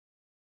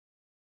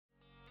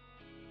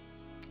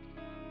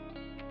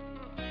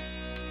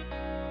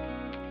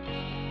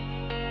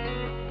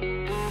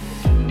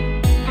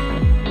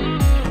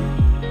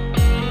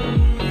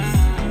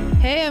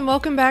and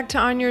welcome back to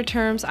On Your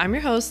Terms. I'm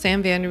your host,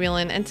 Sam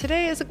Vanderwielen, and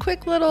today is a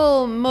quick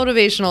little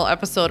motivational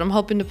episode. I'm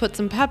hoping to put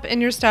some pep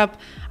in your step.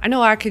 I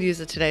know I could use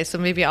it today, so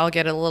maybe I'll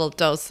get a little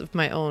dose of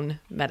my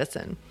own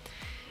medicine.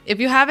 If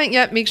you haven't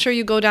yet, make sure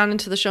you go down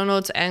into the show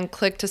notes and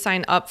click to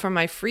sign up for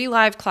my free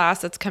live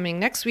class that's coming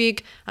next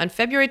week on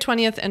February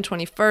 20th and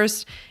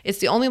 21st. It's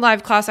the only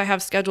live class I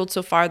have scheduled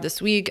so far this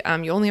week.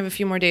 You only have a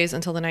few more days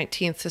until the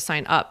 19th to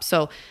sign up.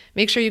 So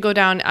make sure you go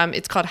down.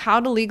 It's called How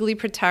to Legally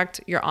Protect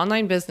Your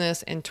Online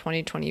Business in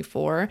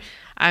 2024.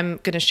 I'm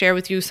going to share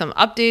with you some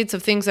updates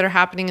of things that are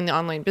happening in the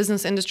online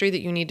business industry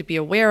that you need to be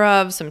aware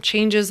of, some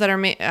changes that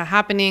are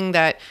happening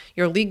that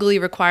you're legally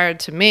required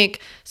to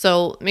make.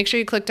 So make sure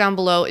you click down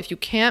below. If you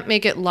can't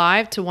make it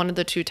live to one of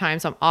the 2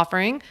 times I'm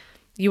offering,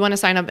 you want to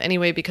sign up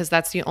anyway because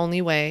that's the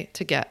only way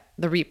to get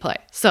the replay.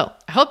 So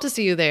I hope to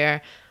see you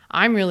there.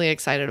 I'm really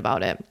excited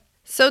about it.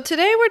 So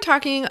today we're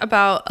talking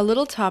about a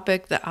little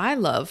topic that I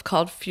love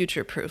called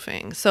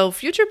future-proofing. So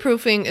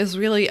future-proofing is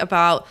really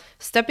about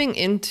stepping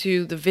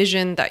into the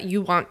vision that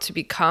you want to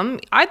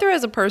become, either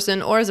as a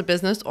person or as a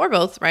business or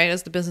both, right,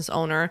 as the business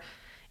owner,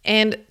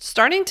 and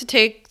starting to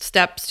take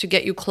steps to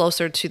get you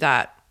closer to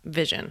that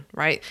vision,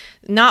 right?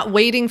 Not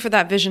waiting for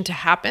that vision to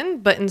happen,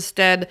 but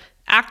instead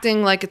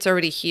acting like it's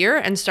already here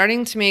and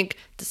starting to make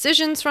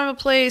decisions from a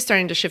place,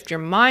 starting to shift your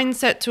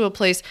mindset to a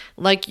place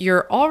like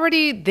you're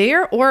already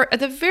there, or at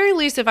the very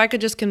least, if I could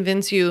just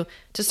convince you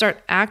to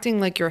start acting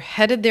like you're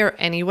headed there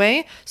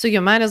anyway, so you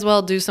might as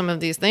well do some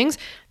of these things,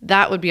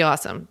 that would be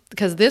awesome,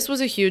 because this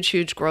was a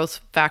huge growth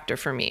factor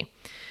for me.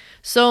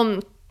 So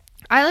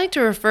I like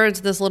to refer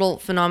to this little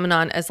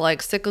phenomenon as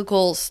like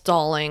cyclical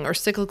stalling or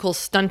cyclical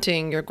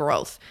stunting your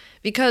growth.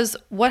 Because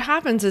what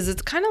happens is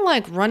it's kind of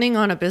like running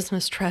on a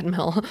business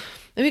treadmill.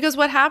 Because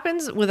what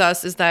happens with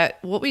us is that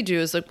what we do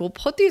is like we'll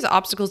put these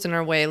obstacles in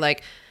our way.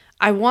 Like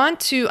I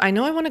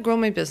know I want to grow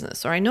my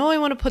business, or I know I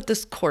want to put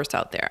this course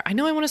out there. I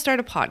know I want to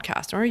start a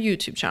podcast or a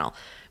YouTube channel.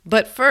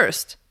 But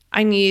first,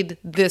 I need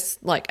this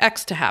like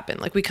X to happen.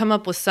 Like we come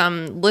up with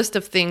some list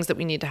of things that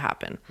we need to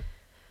happen.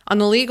 On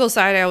the legal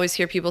side, I always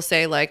hear people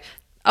say like,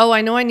 oh,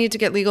 I know I need to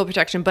get legal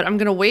protection, but I'm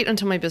going to wait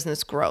until my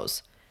business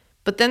grows.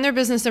 But then their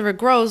business never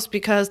grows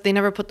because they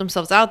never put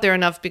themselves out there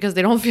enough, because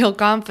they don't feel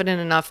confident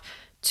enough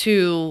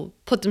to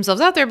put themselves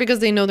out there because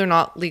they know they're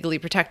not legally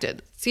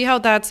protected. See how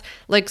that's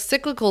like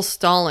cyclical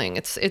stalling?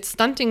 It's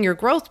stunting your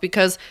growth,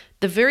 because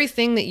the very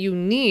thing that you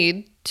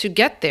need to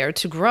get there,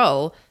 to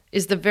grow,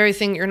 is the very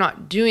thing you're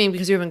not doing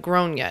because you haven't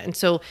grown yet. And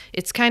so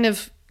it's kind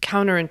of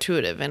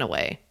counterintuitive in a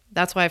way.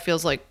 That's why it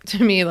feels like,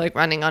 to me, like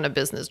running on a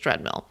business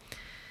treadmill.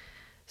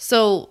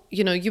 So,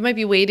 you might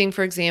be waiting,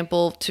 for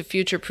example, to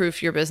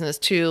future-proof your business,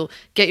 to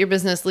get your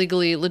business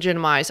legally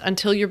legitimized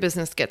until your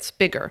business gets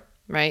bigger,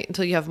 right?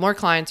 Until you have more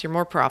clients, you're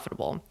more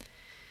profitable.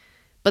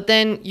 But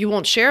then you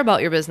won't share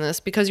about your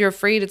business because you're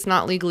afraid it's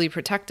not legally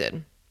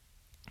protected.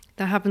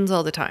 That happens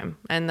all the time,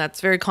 and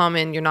that's very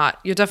common.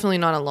 You're definitely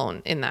not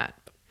alone in that.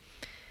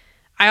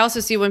 I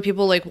also see when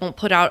people like won't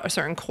put out a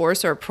certain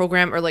course or a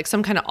program or like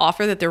some kind of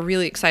offer that they're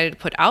really excited to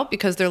put out,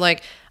 because they're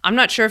like, I'm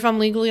not sure if I'm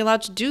legally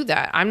allowed to do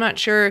that. I'm not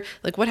sure,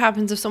 like, what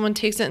happens if someone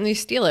takes it and they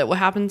steal it? What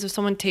happens if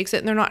someone takes it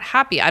and they're not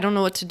happy? I don't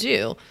know what to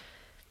do.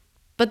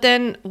 But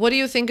then what do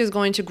you think is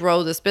going to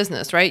grow this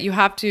business, right? You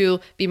have to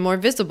be more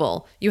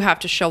visible. You have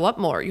to show up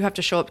more. You have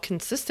to show up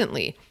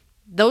consistently.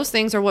 Those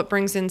things are what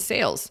brings in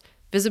sales.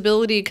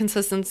 Visibility,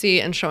 consistency,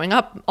 and showing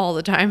up all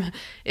the time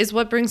is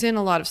what brings in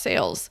a lot of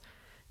sales.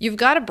 You've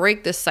got to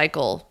break this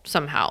cycle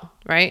somehow,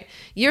 right?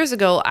 Years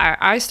ago,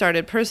 I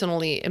started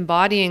personally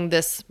embodying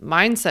this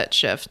mindset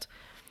shift.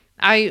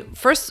 I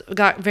first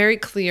got very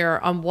clear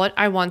on what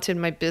I wanted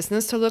my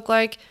business to look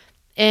like,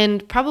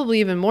 and probably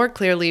even more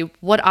clearly,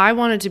 what I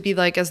wanted to be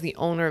like as the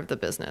owner of the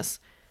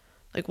business.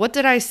 Like, what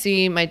did I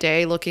see my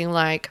day looking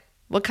like?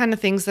 What kind of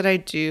things did I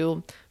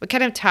do? What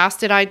kind of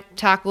tasks did I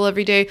tackle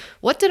every day?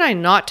 What did I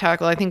not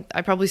tackle? I think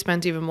I probably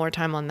spent even more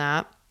time on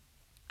that.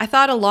 I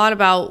thought a lot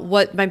about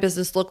what my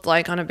business looked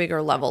like on a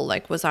bigger level.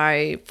 Like, was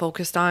I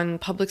focused on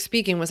public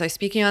speaking? Was I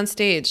speaking on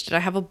stage? Did I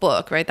have a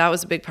book, right? That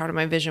was a big part of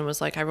my vision,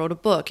 was like I wrote a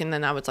book, and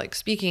then I was like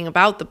speaking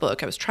about the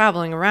book. I was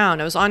traveling around.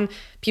 I was on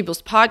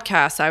people's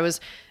podcasts. I was,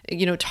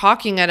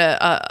 talking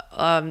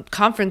at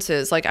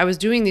conferences. Like I was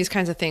doing these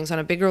kinds of things on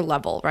a bigger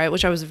level, right?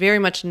 Which I was very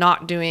much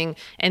not doing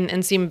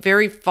and seemed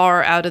very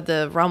far out of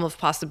the realm of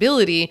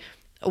possibility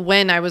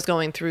when I was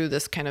going through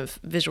this kind of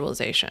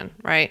visualization,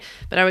 right?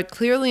 But I would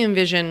clearly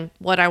envision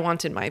what I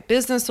wanted my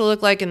business to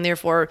look like, and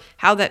therefore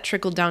how that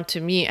trickled down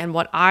to me and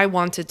what I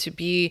wanted to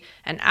be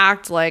and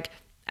act like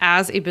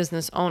as a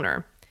business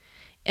owner.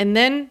 And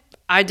then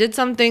I did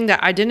something that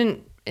I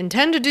didn't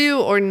intend to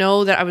do or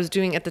know that I was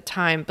doing at the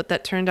time, but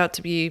that turned out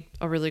to be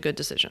a really good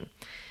decision.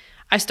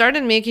 I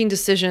started making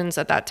decisions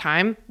at that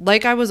time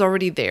like I was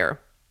already there.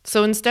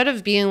 So instead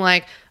of being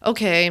like,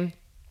 okay,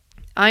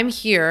 I'm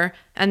here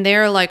and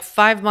they're like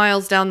 5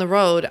 miles down the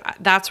road,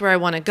 that's where I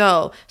want to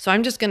go. So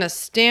I'm just going to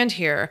stand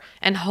here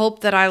and hope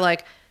that I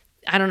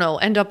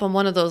end up on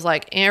one of those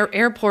like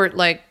airport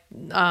like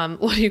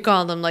what do you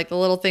call them? Like the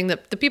little thing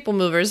that the people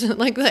movers,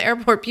 like the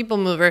airport people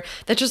mover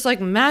that just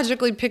like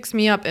magically picks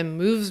me up and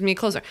moves me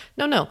closer.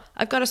 No,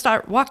 I've got to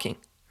start walking,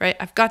 right?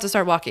 I've got to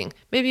start walking,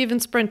 maybe even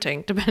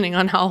sprinting, depending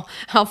on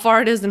how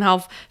far it is and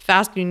how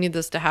fast you need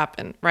this to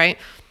happen, right?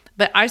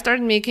 But I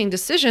started making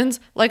decisions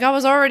like I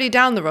was already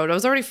down the road. I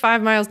was already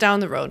 5 miles down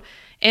the road.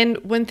 And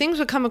when things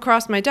would come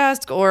across my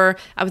desk, or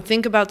I would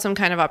think about some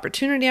kind of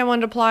opportunity I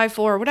wanted to apply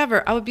for or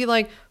whatever, I would be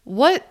like,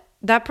 what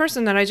that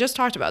person that I just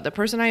talked about, the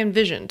person I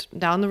envisioned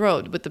down the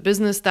road with the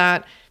business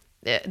that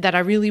I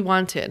really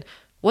wanted,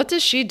 what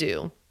does she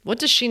do? What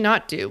does she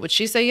not do? Would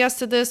she say yes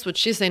to this? Would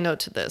she say no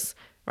to this?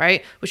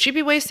 Right? Would she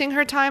be wasting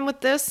her time with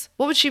this?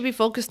 What would she be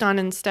focused on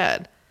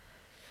instead?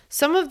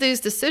 Some of these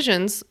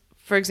decisions,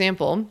 for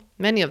example,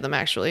 many of them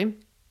actually,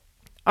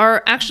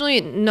 are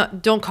actually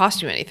don't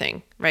cost you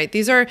anything, right?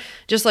 These are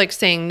just like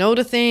saying no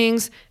to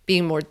things,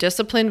 being more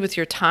disciplined with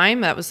your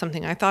time. That was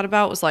something I thought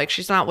about, was like,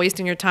 she's not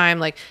wasting her time.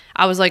 Like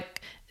I was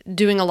like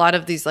doing a lot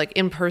of these like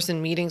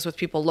in-person meetings with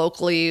people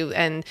locally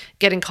and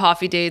getting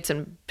coffee dates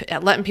and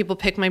letting people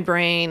pick my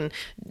brain,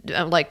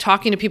 like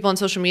talking to people on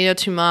social media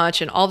too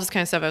much and all this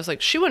kind of stuff. I was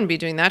like, she wouldn't be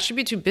doing that. She'd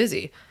be too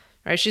busy,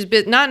 right? She's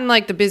not in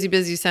like the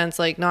busy sense,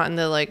 like not in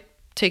the like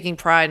taking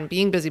pride in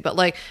being busy, but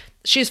like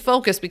she's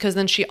focused because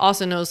then she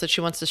also knows that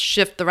she wants to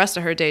shift the rest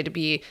of her day to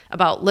be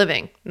about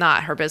living,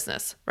 not her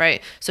business,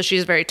 right? So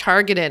she's very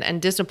targeted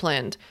and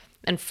disciplined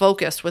and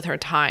focused with her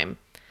time.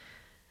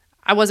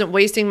 I wasn't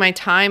wasting my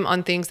time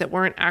on things that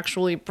weren't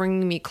actually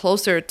bringing me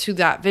closer to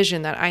that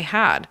vision that I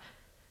had.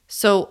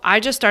 So I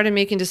just started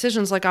making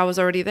decisions like I was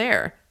already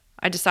there.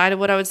 I decided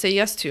what I would say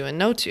yes to and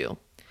no to.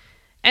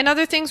 And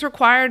other things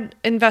required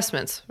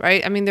investments,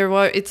 right? I mean,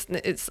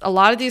 it's a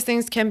lot of these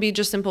things can be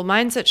just simple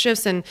mindset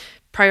shifts and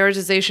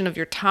prioritization of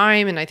your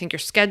time, and I think your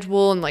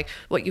schedule and like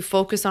what you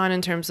focus on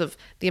in terms of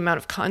the amount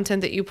of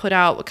content that you put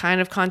out, what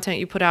kind of content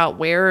you put out,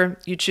 where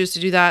you choose to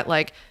do that,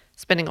 like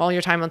spending all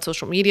your time on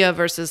social media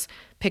versus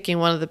picking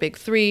one of the big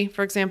three,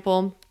 for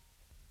example.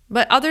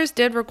 But others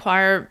did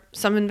require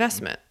some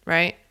investment,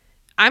 right?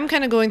 I'm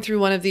kind of going through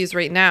one of these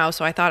right now,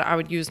 so I thought I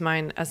would use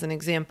mine as an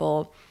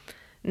example.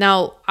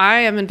 Now, I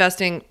am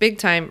investing big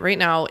time right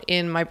now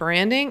in my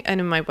branding and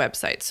in my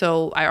website.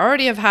 So I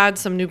already have had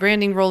some new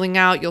branding rolling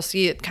out. You'll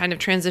see it kind of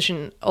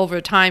transition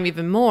over time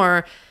even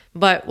more.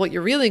 But what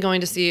you're really going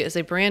to see is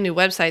a brand new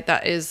website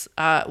that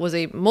was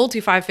a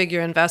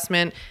multi-5-figure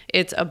investment.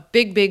 It's a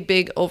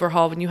big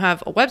overhaul. When you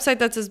have a website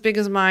that's as big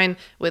as mine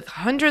with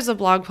hundreds of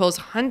blog posts,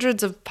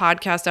 hundreds of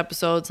podcast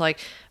episodes, like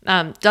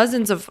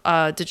dozens of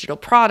digital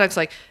products,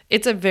 like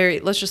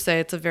let's just say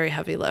it's a very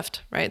heavy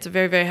lift, right? It's a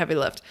very heavy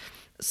lift.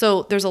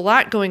 So there's a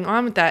lot going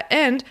on with that.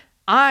 And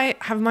I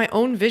have my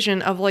own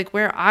vision of like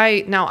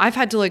now I've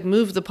had to like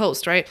move the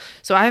post, right?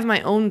 So I have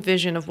my own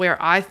vision of where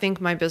I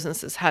think my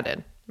business is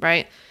headed,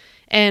 right?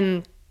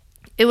 And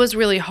it was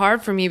really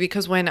hard for me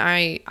because when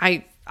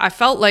I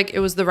felt like it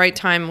was the right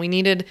time, we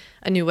needed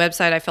a new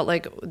website. I felt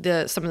like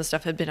some of the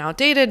stuff had been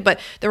outdated, but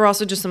there were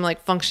also just some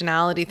like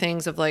functionality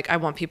things of like, I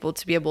want people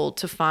to be able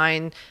to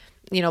find,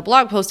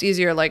 blog posts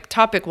easier, like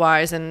topic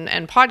wise and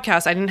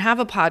podcasts. I didn't have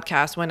a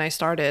podcast when I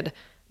started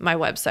my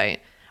website.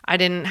 I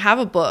didn't have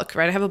a book,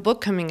 right? I have a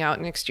book coming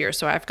out next year.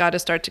 So I've got to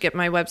start to get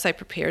my website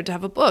prepared to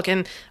have a book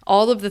and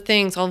all of the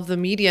things, all of the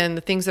media and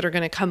the things that are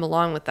going to come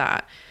along with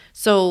that.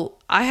 So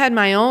I had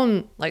my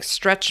own like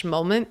stretch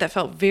moment that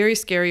felt very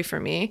scary for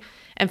me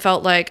and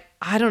felt like,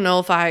 I don't know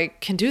if I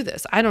can do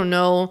this. I don't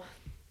know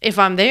if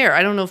I'm there.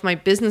 I don't know if my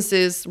business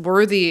is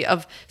worthy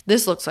of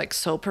this. Looks like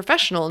so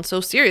professional and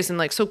so serious and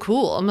like so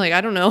cool. I'm like,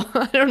 I don't know.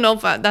 I don't know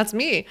if that's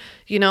me,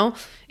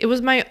 It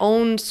was my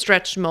own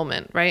stretch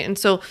moment, right? And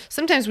so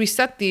sometimes we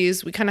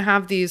kind of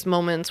have these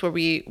moments where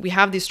we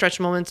have these stretch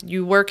moments.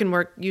 You work,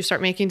 you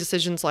start making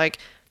decisions like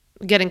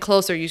getting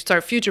closer, you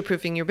start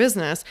future-proofing your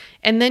business,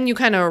 and then you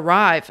kind of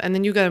arrive, and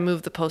then you got to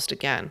move the post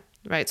again,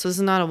 right? So this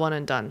is not a one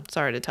and done,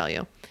 sorry to tell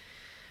you.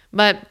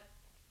 But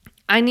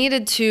I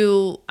needed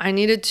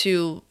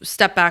to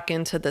step back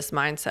into this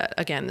mindset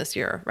again this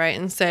year, right?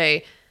 And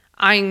say,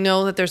 I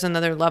know that there's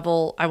another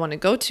level I want to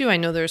go to. I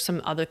know there's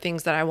some other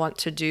things that I want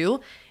to do.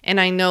 And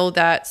I know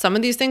that some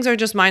of these things are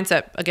just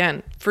mindset.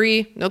 Again,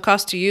 free, no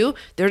cost to you.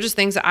 They're just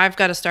things that I've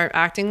got to start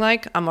acting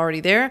like I'm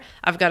already there.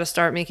 I've got to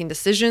start making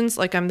decisions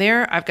like I'm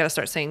there. I've got to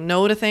start saying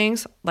no to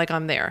things like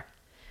I'm there.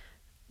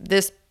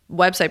 This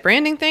website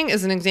branding thing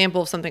is an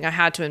example of something I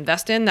had to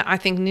invest in that I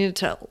think needed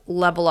to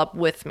level up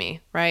with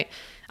me, right?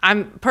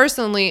 I'm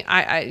personally,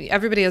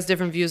 everybody has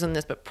different views on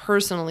this, but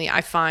personally,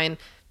 I find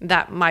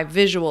that my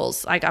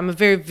visuals, like I'm a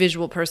very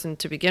visual person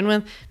to begin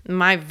with.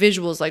 My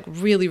visuals like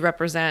really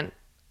represent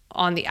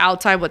on the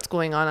outside what's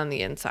going on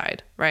the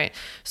inside, right?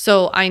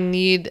 So I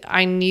need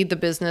the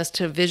business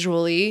to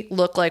visually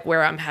look like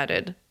where I'm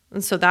headed.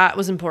 And so that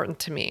was important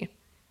to me.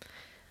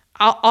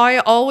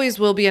 I always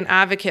will be an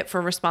advocate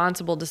for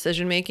responsible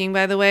decision making,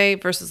 by the way,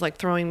 versus like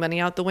throwing money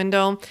out the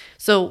window.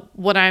 So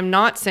what I'm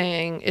not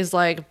saying is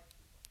like,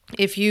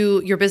 if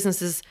your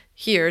business is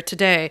here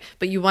today,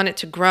 but you want it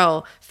to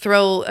grow,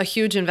 throw a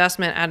huge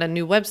investment at a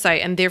new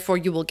website, and therefore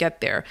you will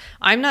get there.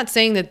 I'm not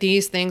saying that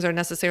these things are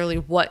necessarily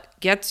what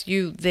gets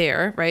you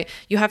there, right?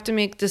 You have to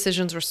make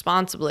decisions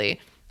responsibly.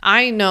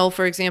 I know,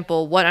 for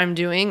example, what I'm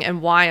doing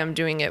and why I'm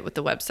doing it with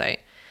the website.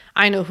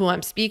 I know who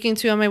I'm speaking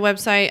to on my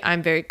website.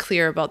 I'm very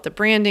clear about the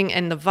branding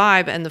and the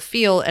vibe and the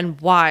feel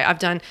and why.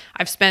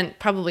 I've spent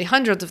probably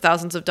hundreds of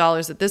thousands of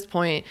dollars at this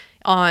point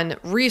on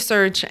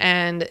research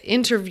and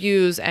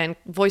interviews and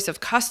voice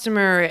of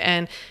customer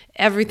and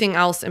everything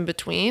else in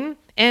between.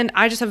 And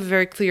I just have a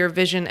very clear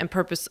vision and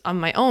purpose on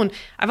my own.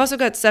 I've also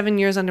got 7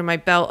 years under my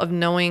belt of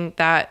knowing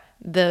that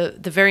the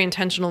very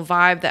intentional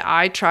vibe that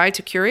I try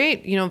to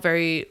curate,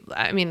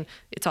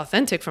 it's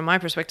authentic from my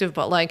perspective,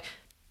 but like,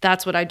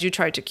 that's what I do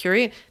try to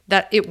curate,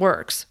 that it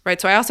works,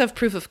 right? So I also have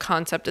proof of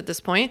concept at this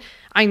point.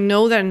 I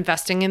know that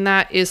investing in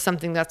that is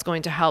something that's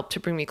going to help to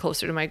bring me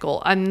closer to my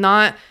goal. I'm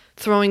not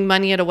throwing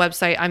money at a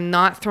website. I'm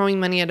not throwing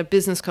money at a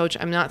business coach.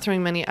 I'm not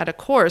throwing money at a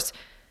course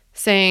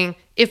saying,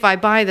 if I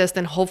buy this,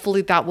 then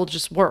hopefully that will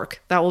just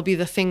work. That will be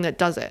the thing that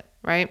does it,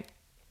 right?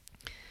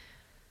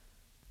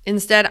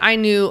 Instead, I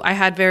knew I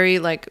had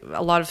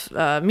a lot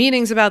of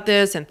meetings about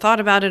this and thought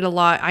about it a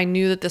lot. I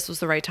knew that this was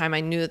the right time. I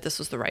knew that this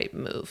was the right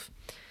move.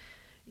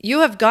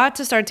 You have got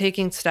to start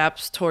taking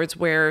steps towards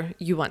where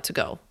you want to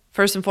go.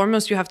 First and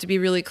foremost, you have to be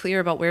really clear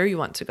about where you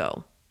want to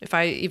go.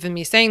 Even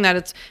me saying that,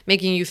 it's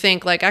making you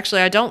think like,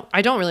 actually, I don't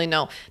really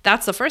know.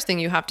 That's the first thing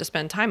you have to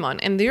spend time on.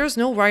 And there's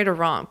no right or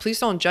wrong. Please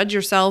don't judge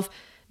yourself.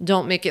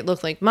 Don't make it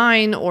look like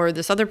mine or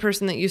this other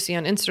person that you see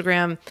on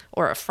Instagram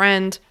or a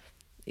friend.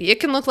 It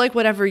can look like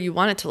whatever you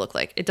want it to look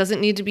like. It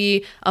doesn't need to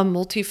be a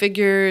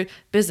multi-figure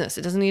business.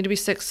 It doesn't need to be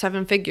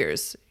 6-7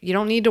 figures. You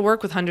don't need to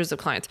work with hundreds of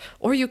clients,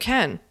 or you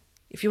can.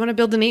 If you want to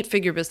build an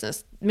 8-figure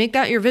business, make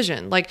that your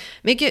vision. Like,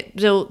 make it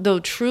though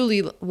truly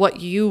what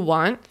you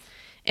want.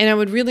 And I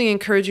would really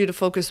encourage you to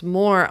focus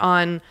more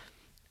on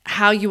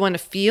how you want to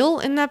feel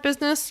in that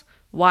business,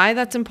 why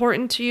that's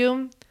important to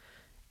you,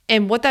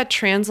 and what that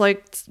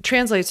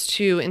translates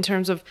to in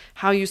terms of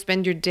how you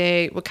spend your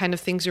day, what kind of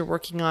things you're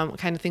working on, what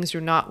kind of things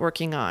you're not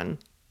working on.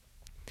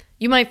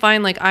 You might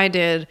find, like I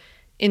did,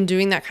 in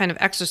doing that kind of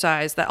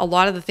exercise, that a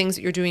lot of the things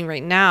that you're doing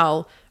right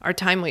now are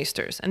time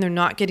wasters and they're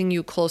not getting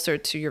you closer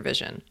to your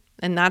vision.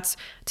 And that's,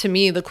 to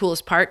me, the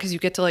coolest part, because you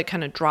get to like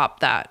kind of drop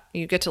that.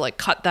 You get to like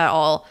cut that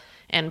all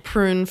and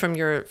prune from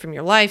your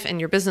life and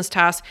your business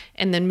tasks,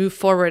 and then move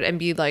forward and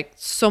be like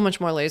so much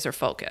more laser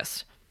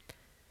focused.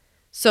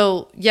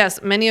 So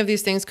yes, many of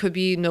these things could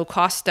be no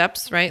cost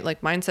steps, right?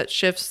 Like mindset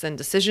shifts and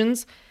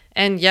decisions.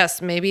 And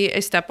yes, maybe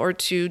a step or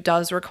two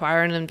does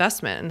require an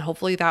investment, and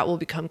hopefully that will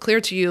become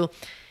clear to you.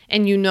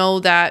 And you know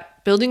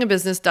that building a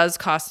business does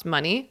cost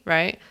money,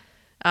 right?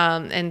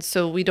 And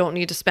so we don't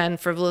need to spend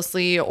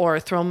frivolously or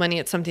throw money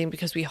at something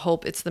because we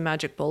hope it's the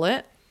magic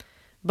bullet.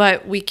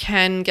 But we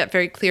can get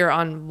very clear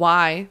on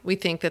why we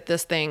think that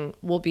this thing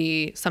will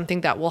be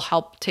something that will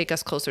help take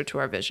us closer to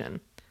our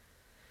vision.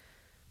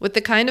 With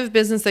the kind of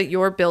business that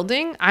you're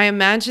building, I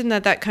imagine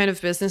that kind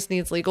of business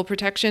needs legal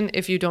protection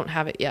if you don't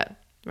have it yet,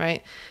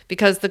 right?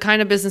 Because the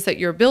kind of business that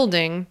you're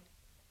building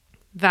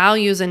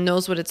values and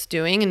knows what it's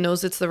doing and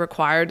knows it's the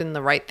required and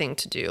the right thing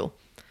to do.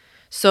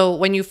 So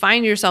when you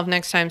find yourself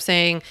next time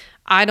saying,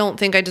 I don't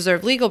think I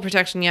deserve legal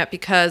protection yet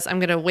because I'm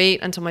going to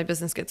wait until my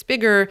business gets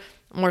bigger,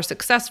 more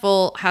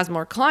successful, has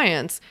more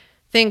clients,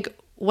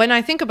 when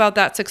I think about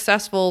that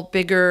successful,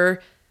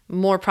 bigger,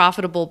 more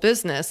profitable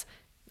business,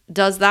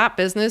 does that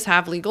business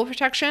have legal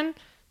protection?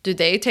 Do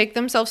they take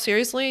themselves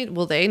seriously?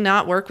 Will they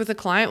not work with a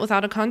client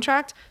without a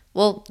contract?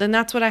 Well, then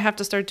that's what I have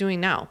to start doing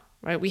now.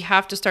 Right? We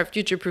have to start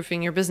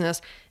future-proofing your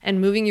business and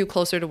moving you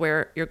closer to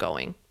where you're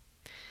going.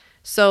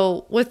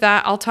 So with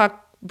that, I'll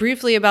talk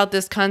briefly about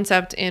this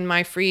concept in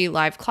my free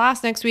live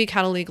class next week,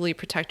 How to Legally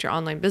Protect Your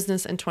Online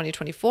Business in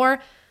 2024.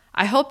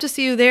 I hope to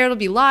see you there. It'll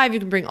be live. You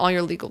can bring all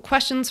your legal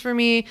questions for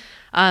me.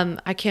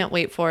 I can't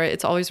wait for it.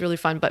 It's always really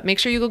fun. But make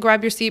sure you go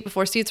grab your seat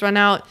before seats run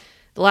out.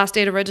 The last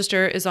day to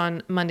register is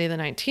on Monday the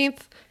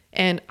 19th,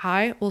 and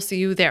I will see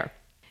you there.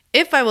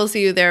 If I will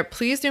see you there,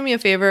 please do me a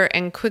favor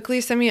and quickly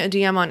send me a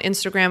DM on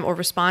Instagram or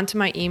respond to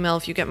my email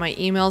if you get my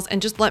emails,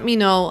 and just let me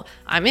know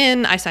I'm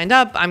in, I signed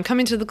up, I'm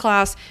coming to the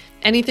class,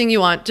 anything you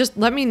want. Just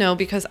let me know,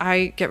 because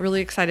I get really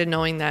excited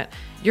knowing that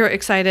you're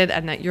excited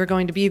and that you're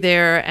going to be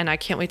there, and I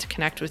can't wait to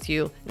connect with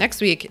you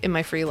next week in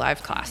my free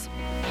live class.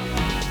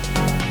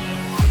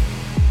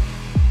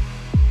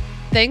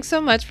 Thanks so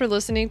much for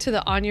listening to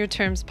the On Your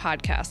Terms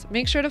podcast.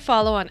 Make sure to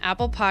follow on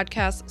Apple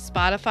Podcasts,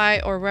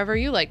 Spotify, or wherever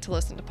you like to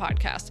listen to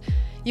podcasts.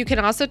 You can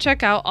also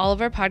check out all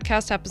of our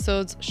podcast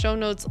episodes, show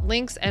notes,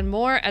 links, and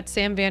more at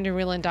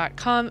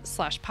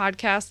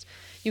samvanderwielen.com/podcast.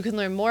 You can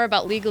learn more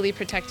about legally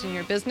protecting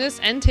your business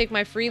and take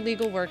my free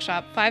legal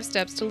workshop, 5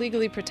 Steps to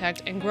Legally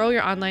Protect and Grow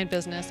Your Online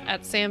Business,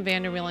 at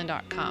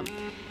samvanderwielen.com.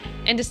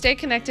 And to stay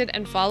connected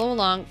and follow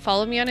along,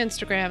 follow me on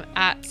Instagram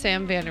at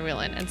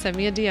samvanderwielen and send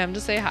me a DM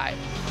to say hi.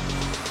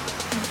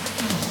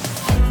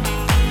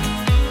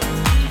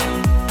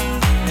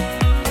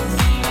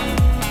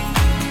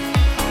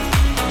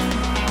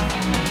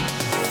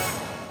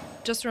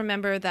 Just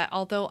remember that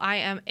although I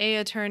am a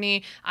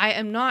attorney, I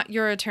am not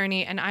your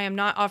attorney, and I am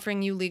not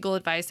offering you legal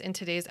advice in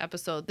today's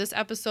episode. This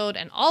episode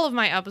and all of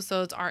my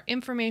episodes are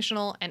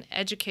informational and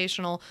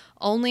educational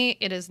only.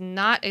 It is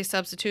not a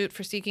substitute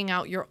for seeking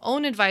out your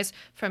own advice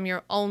from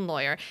your own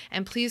lawyer.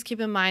 And please keep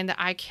in mind that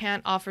I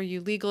can't offer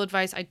you legal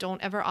advice. I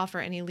don't ever offer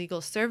any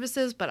legal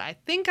services, but I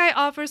think I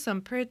offer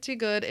some pretty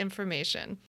good information.